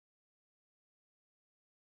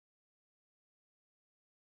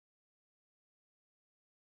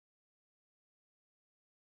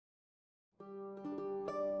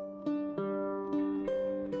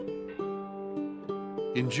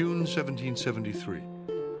In June 1773,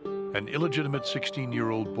 an illegitimate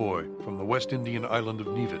 16-year-old boy from the West Indian island of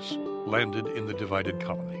Nevis landed in the divided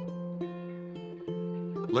colony.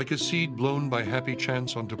 Like a seed blown by happy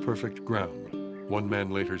chance onto perfect ground, one man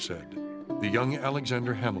later said, the young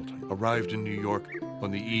Alexander Hamilton arrived in New York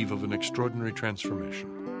on the eve of an extraordinary transformation.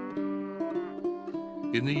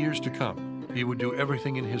 In the years to come, he would do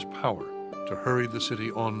everything in his power to hurry the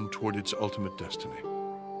city on toward its ultimate destiny.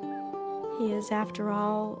 He is, after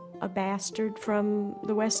all, a bastard from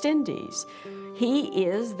the West Indies. He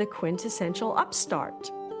is the quintessential upstart.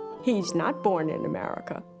 He's not born in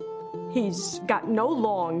America. He's got no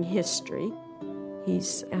long history.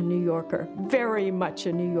 He's a New Yorker, very much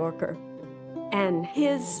a New Yorker. And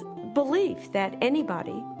his belief that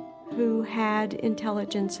anybody who had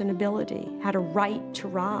intelligence and ability had a right to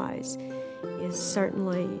rise is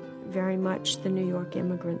certainly very much the New York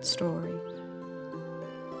immigrant story.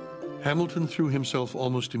 Hamilton threw himself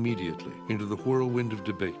almost immediately into the whirlwind of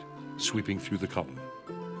debate sweeping through the colony.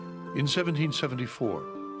 In 1774,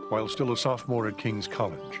 while still a sophomore at King's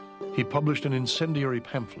College, he published an incendiary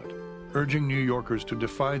pamphlet urging New Yorkers to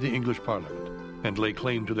defy the English Parliament and lay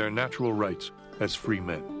claim to their natural rights as free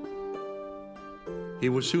men. He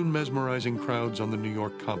was soon mesmerizing crowds on the New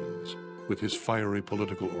York Commons with his fiery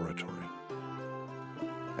political oratory.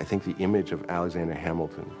 I think the image of Alexander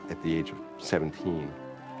Hamilton at the age of 17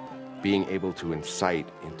 being able to incite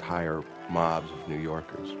entire mobs of New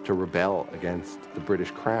Yorkers to rebel against the British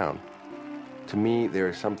Crown, to me, there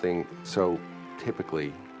is something so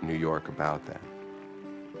typically New York about that.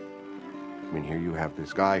 I mean, here you have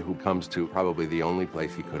this guy who comes to probably the only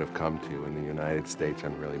place he could have come to in the United States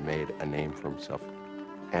and really made a name for himself.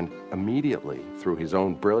 And immediately, through his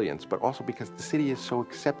own brilliance, but also because the city is so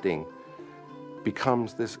accepting,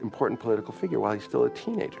 becomes this important political figure while he's still a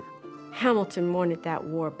teenager. Hamilton wanted that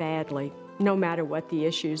war badly, no matter what the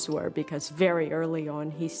issues were, because very early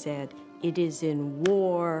on he said, it is in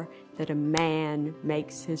war that a man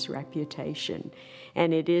makes his reputation,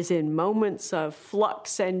 and it is in moments of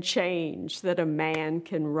flux and change that a man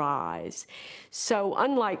can rise. So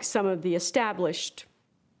unlike some of the established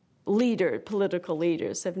political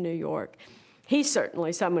leaders of New York, he's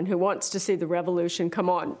certainly someone who wants to see the revolution come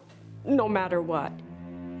on, no matter what.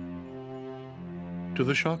 To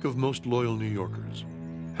the shock of most loyal New Yorkers,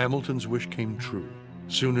 Hamilton's wish came true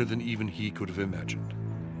sooner than even he could have imagined.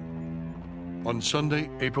 On Sunday,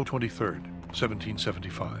 April 23rd,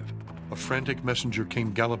 1775, a frantic messenger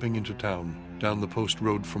came galloping into town down the post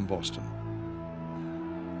road from Boston.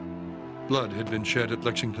 Blood had been shed at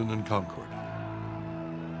Lexington and Concord.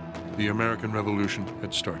 The American Revolution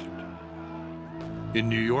had started. In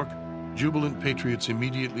New York, jubilant patriots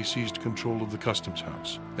immediately seized control of the Customs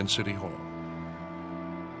House and City Hall.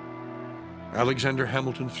 Alexander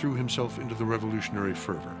Hamilton threw himself into the revolutionary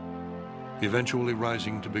fervor, eventually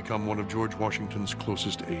rising to become one of George Washington's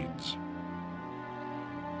closest aides.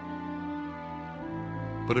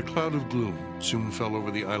 But a cloud of gloom soon fell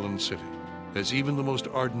over the island city, as even the most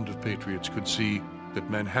ardent of patriots could see that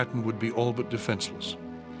Manhattan would be all but defenseless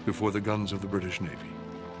before the guns of the British Navy.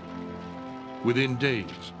 Within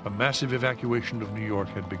days, a massive evacuation of New York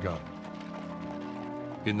had begun.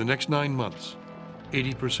 In the next 9 months,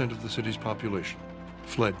 80% of the city's population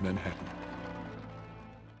fled Manhattan.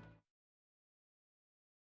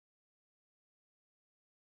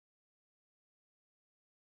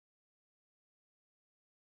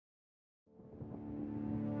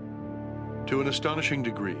 To an astonishing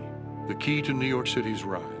degree, the key to New York City's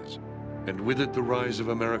rise, and with it the rise of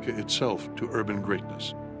America itself to urban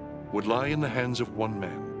greatness, would lie in the hands of one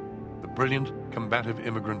man, the brilliant, combative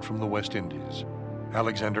immigrant from the West Indies,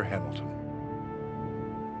 Alexander Hamilton.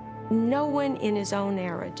 No one in his own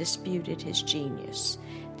era disputed his genius.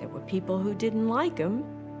 There were people who didn't like him.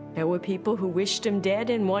 There were people who wished him dead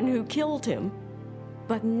and one who killed him.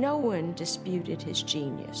 But no one disputed his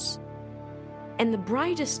genius. And the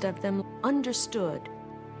brightest of them understood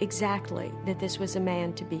exactly that this was a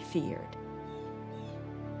man to be feared.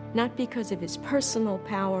 Not because of his personal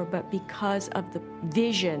power, but because of the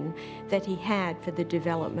vision that he had for the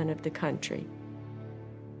development of the country.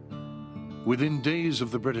 Within days of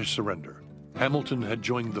the British surrender, Hamilton had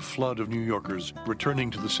joined the flood of New Yorkers returning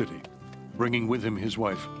to the city, bringing with him his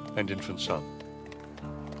wife and infant son.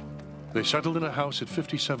 They settled in a house at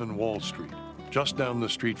 57 Wall Street, just down the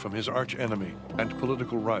street from his arch-enemy and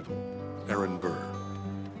political rival, Aaron Burr.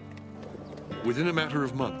 Within a matter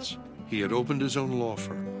of months, he had opened his own law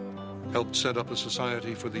firm, helped set up a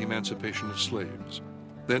society for the emancipation of slaves,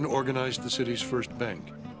 then organized the city's first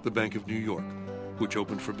bank, the Bank of New York, which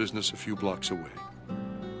opened for business a few blocks away.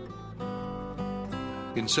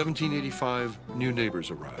 In 1785, new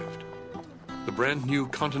neighbors arrived. The brand new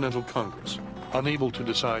Continental Congress, unable to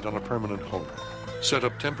decide on a permanent home, set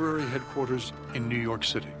up temporary headquarters in New York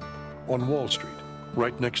City, on Wall Street,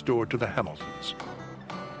 right next door to the Hamiltons.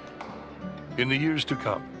 In the years to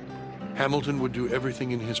come, Hamilton would do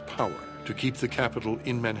everything in his power to keep the capital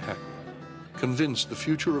in Manhattan, convinced the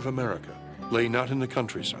future of America lay not in the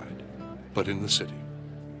countryside, but in the city.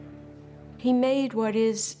 He made what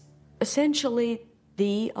is essentially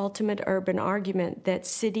the ultimate urban argument that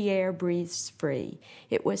city air breathes free.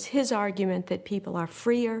 It was his argument that people are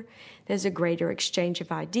freer, there's a greater exchange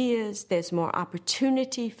of ideas, there's more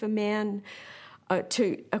opportunity for men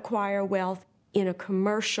to acquire wealth in a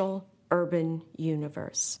commercial urban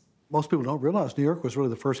universe. Most people don't realize New York was really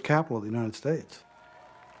the first capital of the United States.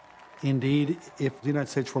 Indeed, if the United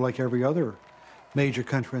States were like every other major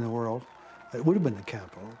country in the world, it would have been the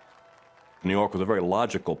capital. New York was a very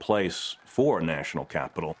logical place for a national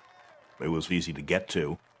capital. It was easy to get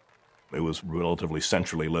to. It was relatively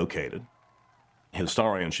centrally located.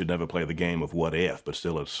 Historians should never play the game of what if, but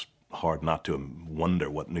still it's hard not to wonder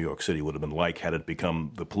what New York City would have been like had it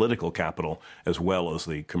become the political capital as well as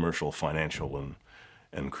the commercial, financial,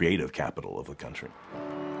 and creative capital of the country.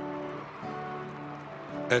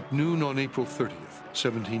 At noon on April 30th,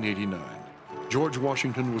 1789, George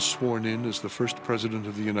Washington was sworn in as the first president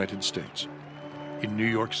of the United States in New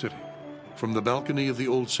York City, from the balcony of the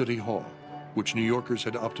old City Hall, which New Yorkers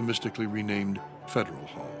had optimistically renamed Federal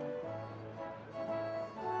Hall.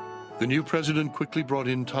 The new president quickly brought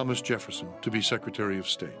in Thomas Jefferson to be Secretary of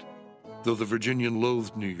State, though the Virginian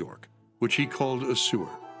loathed New York, which he called a sewer,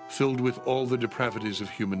 filled with all the depravities of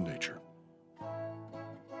human nature.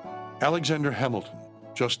 Alexander Hamilton,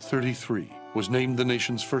 just 33, was named the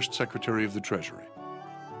nation's first Secretary of the Treasury.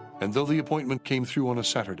 And though the appointment came through on a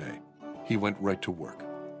Saturday, he went right to work.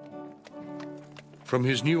 From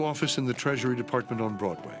his new office in the Treasury Department on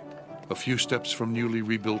Broadway, a few steps from newly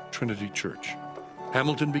rebuilt Trinity Church,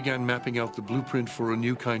 Hamilton began mapping out the blueprint for a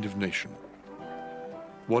new kind of nation.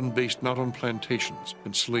 One based not on plantations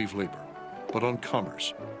and slave labor, but on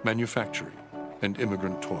commerce, manufacturing, and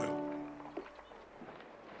immigrant toil.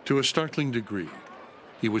 To a startling degree,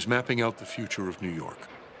 he was mapping out the future of New York.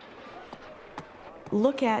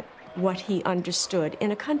 Look at what he understood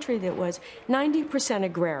in a country that was 90%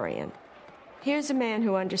 agrarian. Here's a man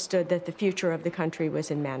who understood that the future of the country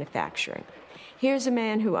was in manufacturing. Here's a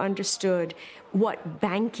man who understood what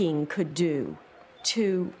banking could do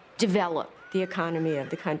to develop the economy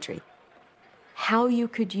of the country. How you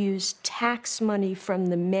could use tax money from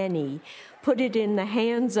the many, put it in the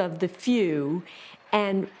hands of the few,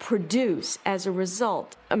 and produce, as a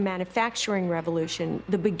result, a manufacturing revolution,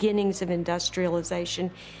 the beginnings of industrialization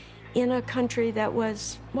in a country that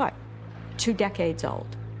was, 2 decades old.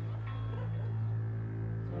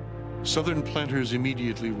 Southern planters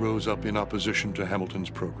immediately rose up in opposition to Hamilton's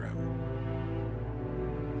program.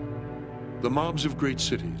 The mobs of great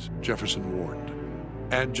cities, Jefferson warned,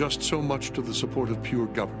 add just so much to the support of pure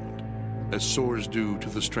government as sores do to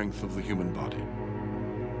the strength of the human body.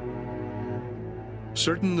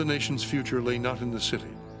 Certain the nation's future lay not in the city,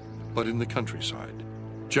 but in the countryside,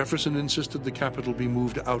 Jefferson insisted the capital be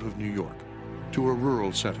moved out of New York to a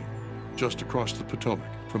rural setting, just across the Potomac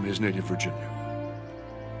from his native Virginia.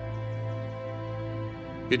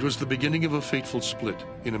 It was the beginning of a fateful split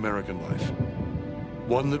in American life,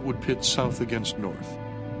 one that would pit South against North,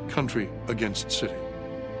 country against city,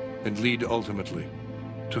 and lead ultimately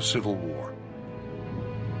to civil war.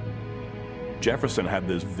 Jefferson had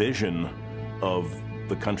this vision of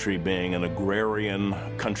the country being an agrarian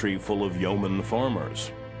country full of yeoman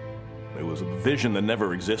farmers. It was a vision that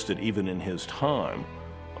never existed even in his time,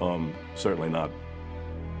 certainly not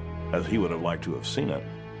as he would have liked to have seen it.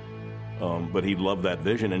 But he loved that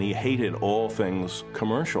vision, and he hated all things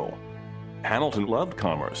commercial. Hamilton loved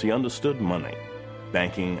commerce. He understood money,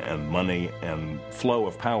 banking and money and flow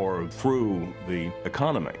of power through the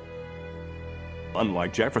economy.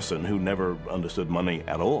 Unlike Jefferson, who never understood money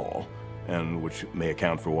at all, and which may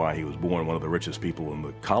account for why he was born one of the richest people in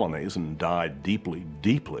the colonies and died deeply,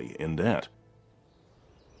 deeply in debt.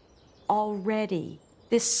 Already,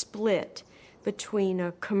 this split between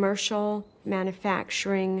a commercial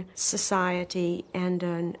manufacturing society and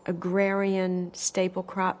an agrarian staple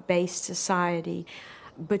crop-based society,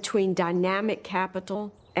 between dynamic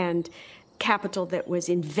capital and capital that was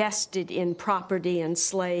invested in property and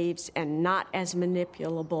slaves and not as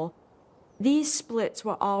manipulable. These splits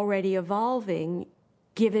were already evolving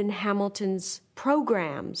given Hamilton's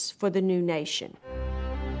programs for the new nation.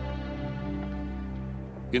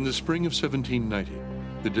 In the spring of 1790,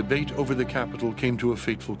 the debate over the capital came to a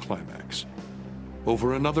fateful climax,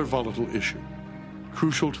 over another volatile issue,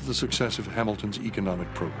 crucial to the success of Hamilton's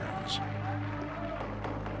economic programs.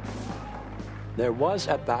 There was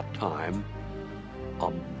at that time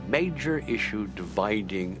a major issue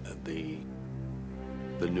dividing the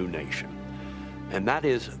new nation, and that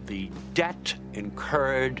is the debt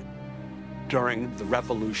incurred during the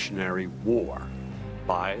Revolutionary War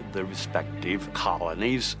by the respective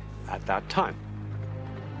colonies at that time.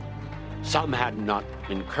 Some had not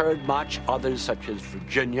incurred much, others, such as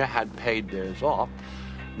Virginia, had paid theirs off.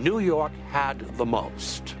 New York had the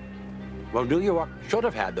most. Well, New York should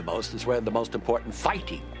have had the most. It's where the most important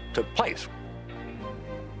fighting took place.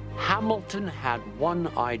 Hamilton had one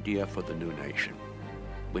idea for the new nation,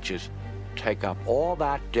 which is take up all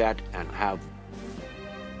that debt and have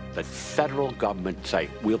the federal government say,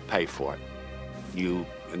 we'll pay for it. You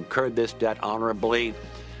incurred this debt honorably.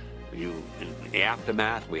 In the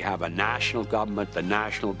aftermath, we have a national government. The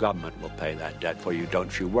national government will pay that debt for you.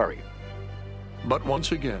 Don't you worry. But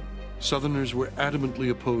once again, Southerners were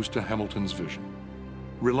adamantly opposed to Hamilton's vision,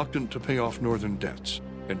 reluctant to pay off Northern debts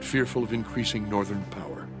and fearful of increasing Northern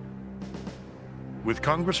power. With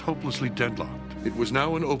Congress hopelessly deadlocked, it was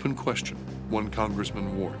now an open question, one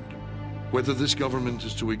congressman warned, whether this government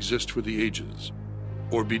is to exist for the ages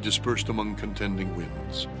or be dispersed among contending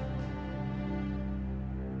winds.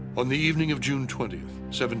 On the evening of June 20th,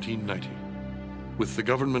 1790, with the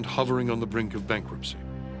government hovering on the brink of bankruptcy,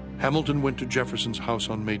 Hamilton went to Jefferson's house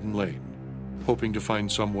on Maiden Lane, hoping to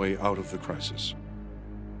find some way out of the crisis.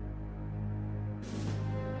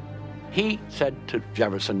 He said to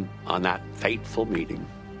Jefferson on that fateful meeting,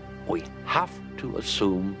 we have to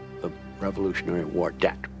assume the Revolutionary War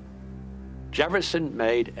debt. Jefferson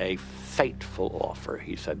made a fateful offer.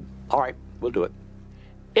 He said, all right, we'll do it.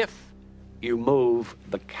 If you move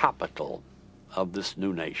the capital of this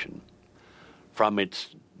new nation from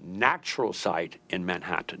its natural site in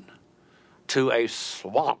Manhattan to a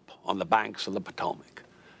swamp on the banks of the Potomac,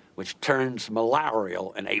 which turns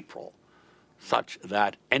malarial in April, such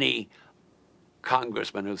that any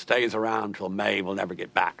congressman who stays around till May will never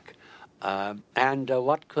get back.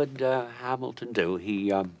 What could Hamilton do?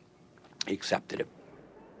 He accepted it.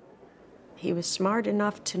 He was smart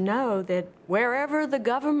enough to know that wherever the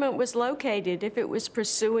government was located, if it was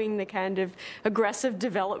pursuing the kind of aggressive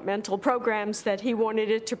developmental programs that he wanted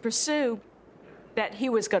it to pursue, that he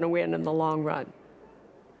was going to win in the long run.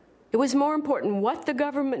 It was more important what the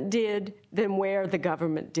government did than where the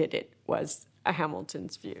government did it, was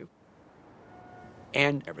Hamilton's view.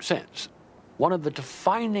 And ever since, one of the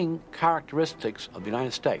defining characteristics of the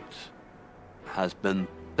United States has been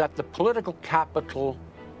that the political capital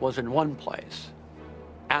was in one place,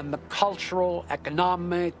 and the cultural,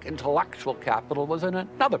 economic, intellectual capital was in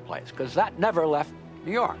another place, because that never left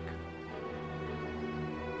New York.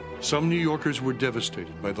 Some New Yorkers were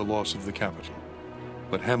devastated by the loss of the capital,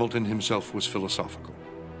 but Hamilton himself was philosophical.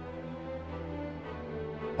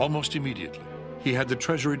 Almost immediately, he had the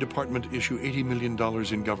Treasury Department issue $80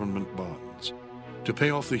 million in government bonds to pay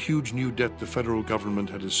off the huge new debt the federal government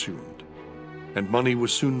had assumed, and money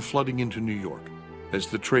was soon flooding into New York as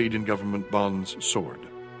the trade in government bonds soared.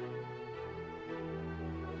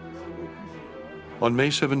 On May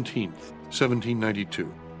 17, 1792,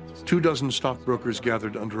 24 stockbrokers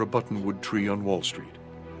gathered under a buttonwood tree on Wall Street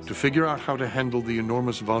to figure out how to handle the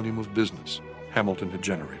enormous volume of business Hamilton had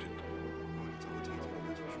generated.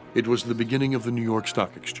 It was the beginning of the New York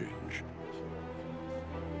Stock Exchange.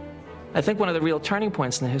 I think one of the real turning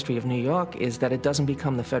points in the history of New York is that it doesn't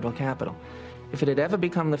become the federal capital. If it had ever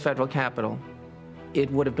become the federal capital, it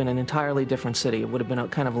would have been an entirely different city. It would have been a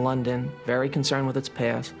kind of London, very concerned with its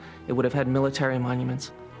past. It would have had military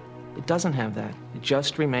monuments. It doesn't have that. It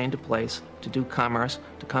just remained a place to do commerce,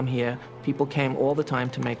 to come here. People came all the time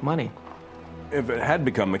to make money. If it had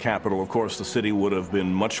become the capital, of course, the city would have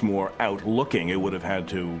been much more outlooking. It would have had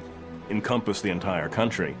to encompass the entire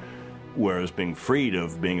country. Whereas being freed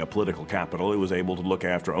of being a political capital, it was able to look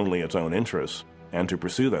after only its own interests and to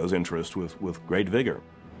pursue those interests with great vigor.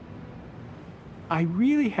 I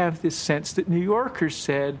really have this sense that New Yorkers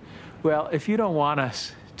said, well, if you don't want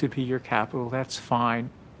us to be your capital, that's fine.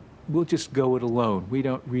 We'll just go it alone. We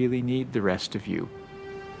don't really need the rest of you.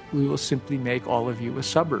 We will simply make all of you a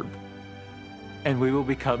suburb. And we will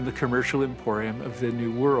become the commercial emporium of the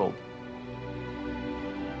New World.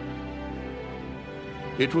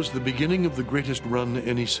 It was the beginning of the greatest run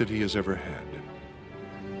any city has ever had.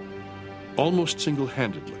 Almost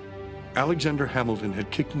single-handedly, Alexander Hamilton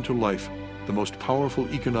had kicked into life the most powerful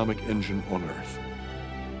economic engine on earth.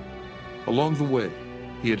 Along the way,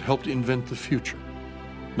 he had helped invent the future,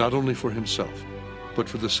 not only for himself, but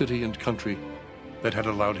for the city and country that had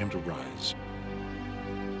allowed him to rise.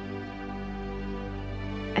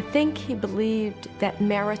 I think he believed that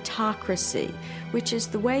meritocracy, which is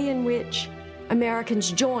the way in which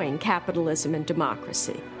Americans join capitalism and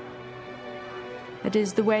democracy. It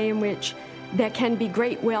is the way in which there can be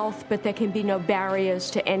great wealth, but there can be no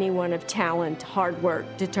barriers to anyone of talent, hard work,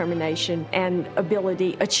 determination, and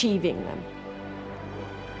ability achieving them.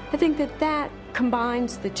 I think that that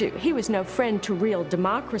combines the two. He was no friend to real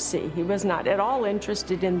democracy. He was not at all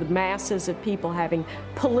interested in the masses of people having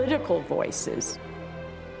political voices.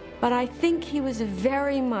 But I think he was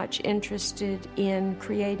very much interested in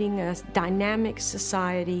creating a dynamic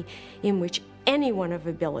society in which anyone of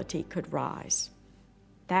ability could rise.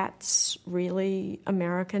 That's really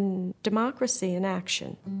American democracy in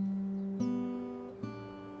action.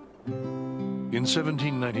 In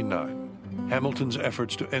 1799, Hamilton's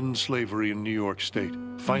efforts to end slavery in New York State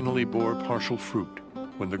finally bore partial fruit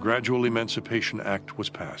when the Gradual Emancipation Act was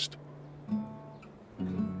passed.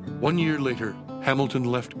 1 year later, Hamilton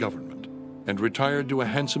left government and retired to a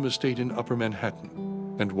handsome estate in Upper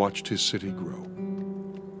Manhattan and watched his city grow.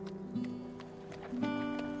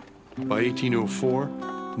 By 1804,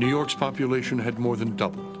 New York's population had more than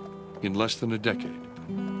doubled in less than a decade,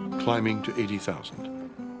 climbing to 80,000.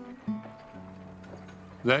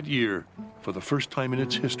 That year, for the first time in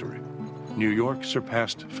its history, New York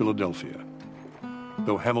surpassed Philadelphia,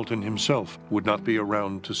 though Hamilton himself would not be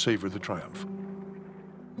around to savor the triumph.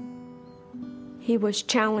 He was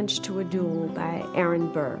challenged to a duel by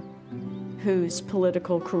Aaron Burr, whose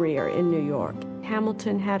political career in New York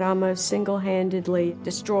Hamilton had almost single-handedly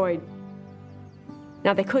destroyed.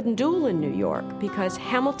 Now, they couldn't duel in New York because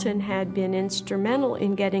Hamilton had been instrumental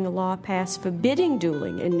in getting a law passed forbidding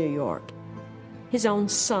dueling in New York. His own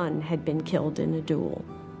son had been killed in a duel.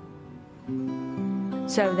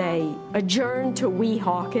 So they adjourned to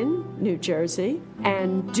Weehawken, New Jersey,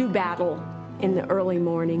 and do battle in the early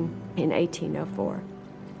morning in 1804.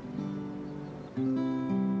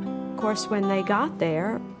 Of course, when they got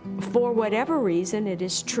there, for whatever reason, it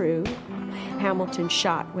is true, Hamilton's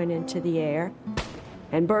shot went into the air,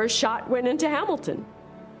 and Burr's shot went into Hamilton.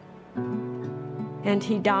 And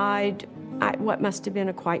he died at what must have been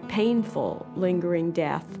a quite painful, lingering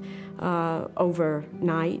death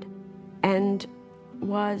overnight, and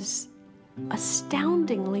was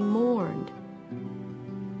astoundingly mourned.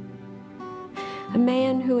 A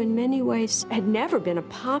man who in many ways had never been a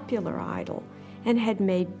popular idol and had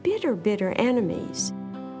made bitter, bitter enemies.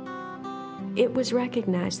 It was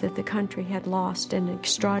recognized that the country had lost an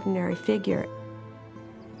extraordinary figure.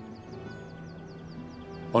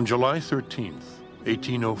 On July 13th,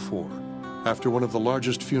 1804, after one of the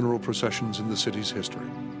largest funeral processions in the city's history,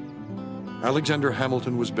 Alexander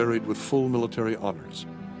Hamilton was buried with full military honors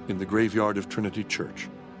in the graveyard of Trinity Church,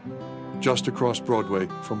 just across Broadway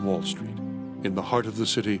from Wall Street, in the heart of the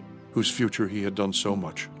city whose future he had done so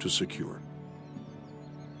much to secure.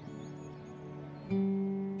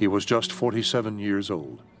 He was just 47 years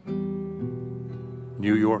old.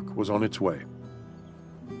 New York was on its way.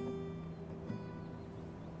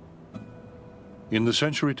 In the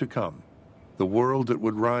century to come, the world that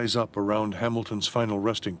would rise up around Hamilton's final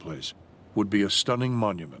resting place would be a stunning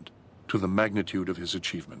monument to the magnitude of his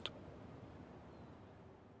achievement.